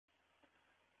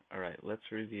Alright, let's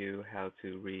review how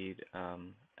to read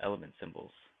element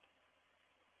symbols.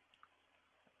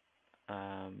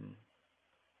 Um,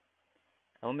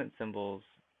 Element symbols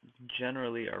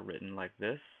generally are written like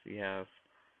this. You have,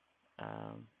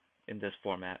 um, in this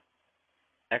format,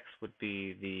 X would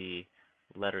be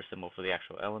the letter symbol for the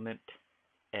actual element,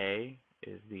 A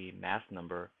is the mass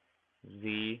number,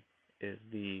 Z is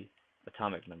the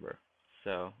atomic number.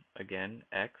 So again,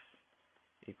 X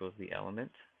equals the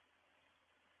element,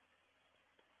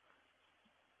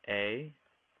 A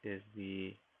is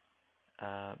the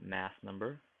mass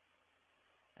number.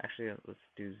 Actually, let's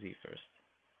do Z first.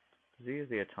 Z is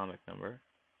the atomic number,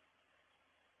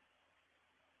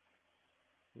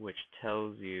 which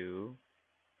tells you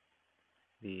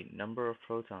the number of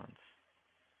protons.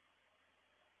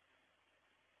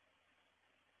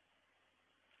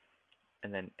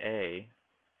 And then A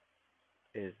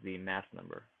is the mass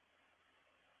number.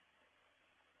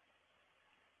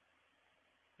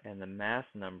 And the mass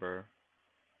number,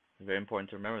 very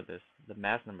important to remember this, the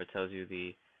mass number tells you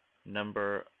the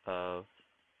number of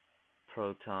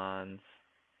protons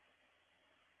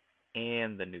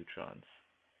and the neutrons.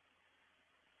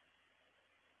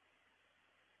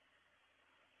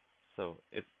 So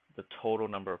it's the total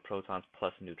number of protons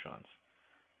plus neutrons.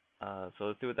 So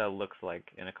let's see what that looks like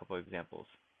in a couple of examples.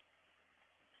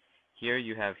 Here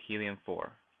you have helium-4.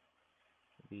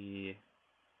 The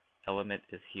element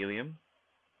is helium.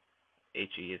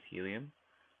 He is helium.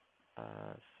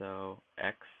 So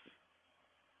X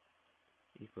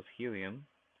equals helium.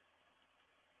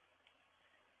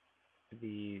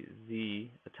 The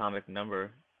Z atomic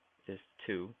number is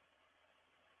 2.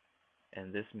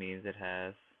 And this means it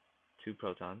has 2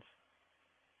 protons.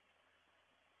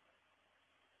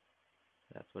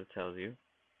 That's what it tells you.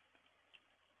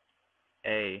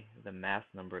 A, the mass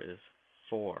number is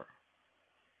 4.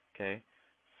 Okay,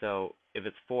 so if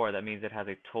it's 4, that means it has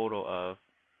a total of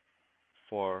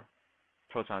 4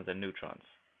 protons and neutrons.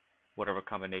 Whatever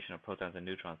combination of protons and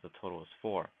neutrons, the total is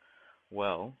 4.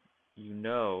 Well, you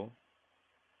know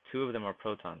 2 of them are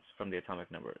protons from the atomic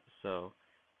number. So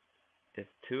if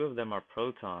 2 of them are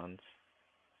protons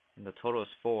and the total is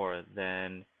 4,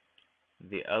 then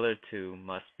the other 2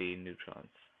 must be neutrons.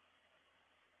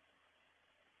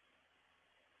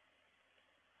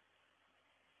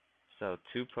 So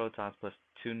 2 protons plus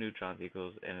 2 neutrons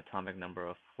equals an atomic number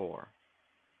of 4.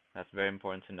 That's very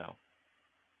important to know.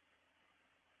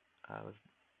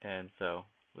 And so,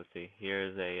 let's see,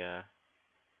 here's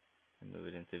move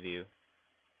it into view.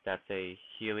 That's a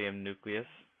helium nucleus,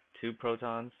 2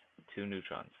 protons, 2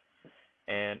 neutrons.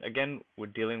 And again, we're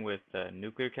dealing with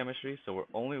nuclear chemistry, so we're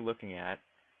only looking at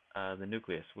the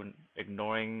nucleus. We're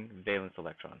ignoring valence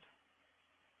electrons.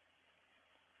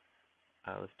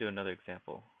 Let's do another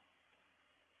example.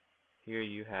 Here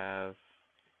you have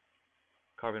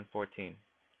carbon-14.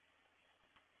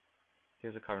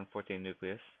 Here's a carbon-14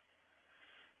 nucleus.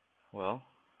 Well,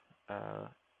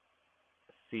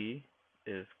 C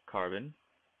is carbon.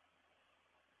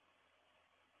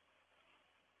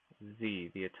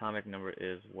 Z, the atomic number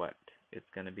is what? It's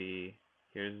going to be,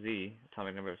 here's Z,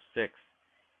 atomic number of 6,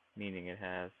 meaning it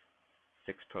has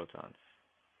 6 protons.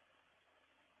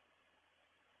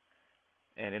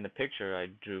 And in the picture I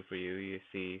drew for you, you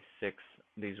see 6,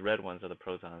 these red ones are the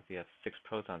protons. You have 6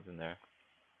 protons in there.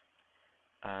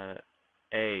 A,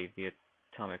 the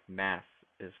atomic mass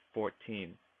is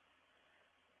 14.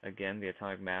 Again, the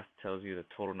atomic mass tells you the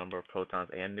total number of protons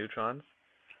and neutrons.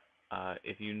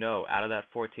 If you know out of that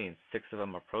 14, 6 of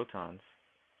them are protons,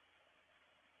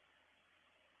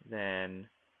 then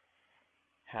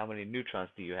how many neutrons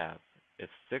do you have? If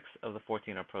 6 of the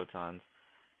 14 are protons,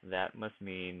 that must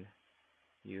mean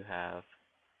you have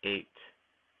 8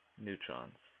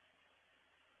 neutrons.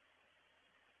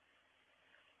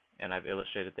 And I've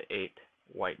illustrated the 8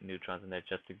 white neutrons in there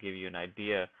just to give you an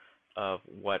idea of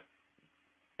what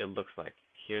it looks like.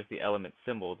 Here's the element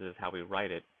symbol. This is how we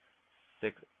write it.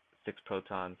 6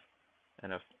 protons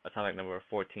and an atomic number of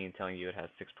 14 telling you it has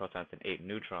 6 protons and 8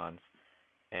 neutrons.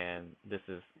 And this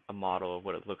is a model of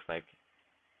what it looks like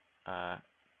at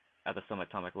the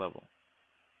subatomic level.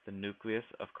 The nucleus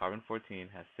of carbon-14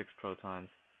 has 6 protons,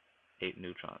 8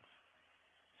 neutrons.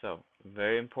 So,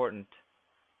 very important.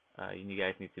 You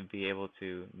guys need to be able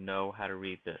to know how to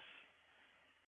read this.